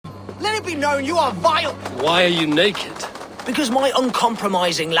Let it be known you are vile! Why are you naked? Because my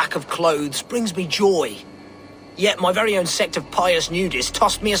uncompromising lack of clothes brings me joy. Yet my very own sect of pious nudists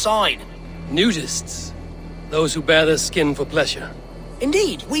tossed me aside. Nudists? Those who bare their skin for pleasure.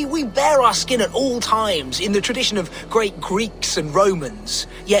 Indeed, we bare our skin at all times, in the tradition of great Greeks and Romans.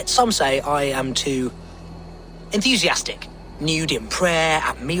 Yet some say I am too enthusiastic. Nude in prayer,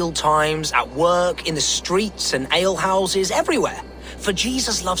 at meal times, at work, in the streets and alehouses, everywhere. For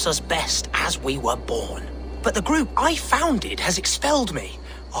Jesus loves us best as we were born. But the group I founded has expelled me.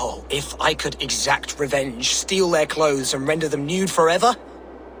 Oh, if I could exact revenge, steal their clothes and render them nude forever,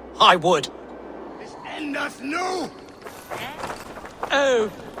 I would. This end us new!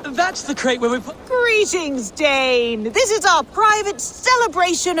 Oh, that's the crate where we put... Greetings, Dane. This is our private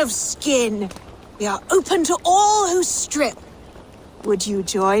celebration of skin. We are open to all who strip. Would you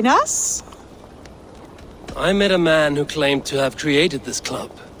join us? I met a man who claimed to have created this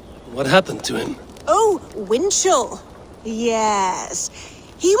club. What happened to him? Oh, Winchell. Yes.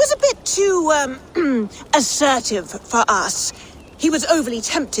 He was a bit too, assertive for us. He was overly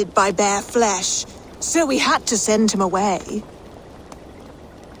tempted by bare flesh, so we had to send him away.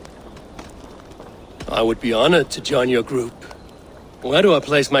 I would be honored to join your group. Where do I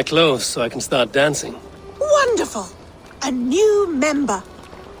place my clothes so I can start dancing? Wonderful! A new member.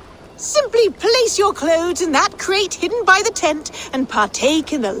 Simply place your clothes in that crate hidden by the tent and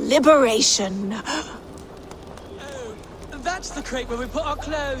partake in the liberation. Oh, that's the crate where we put our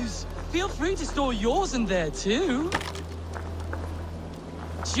clothes. Feel free to store yours in there, too.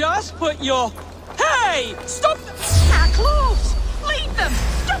 Just put your... Hey! Stop! Our clothes! Leave them!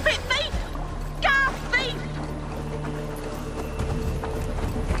 Stop it, thief! Gar thief!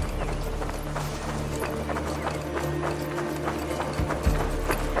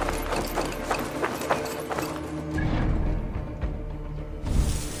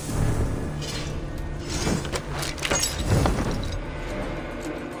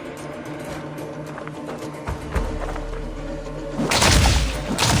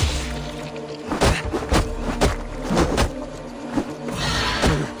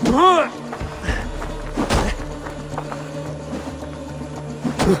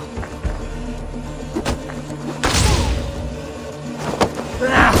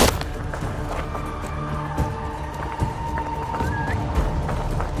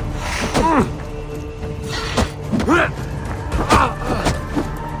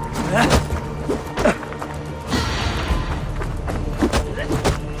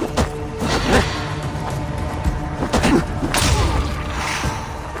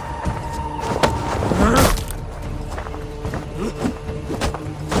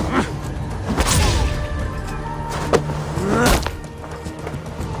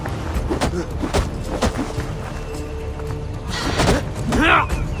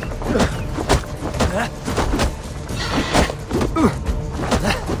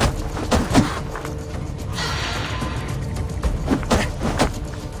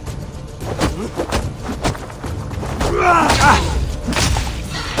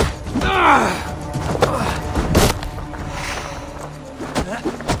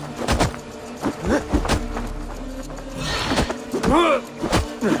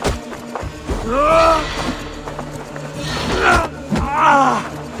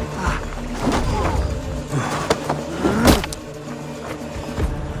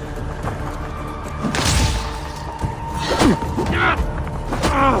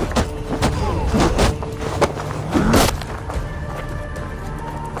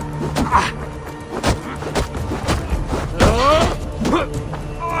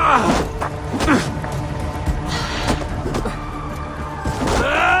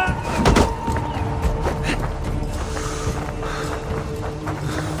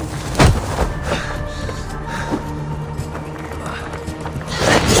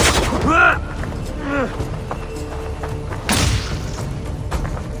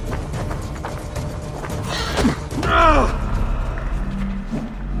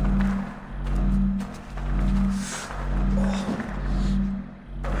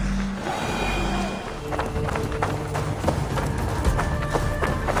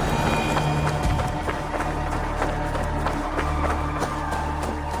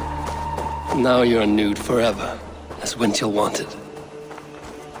 Now you're nude forever, as Winchell wanted.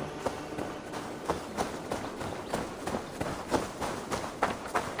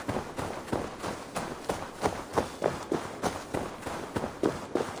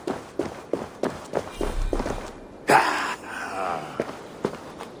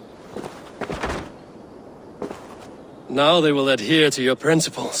 Now they will adhere to your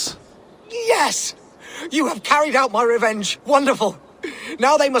principles. Yes! You have carried out my revenge. Wonderful.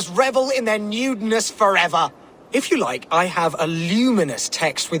 Now they must revel in their nudeness forever. If you like, I have a luminous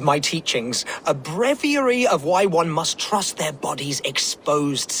text with my teachings, a breviary of why one must trust their body's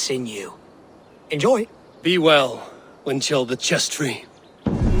exposed sinew. Enjoy. Be well, Winchell the chest tree.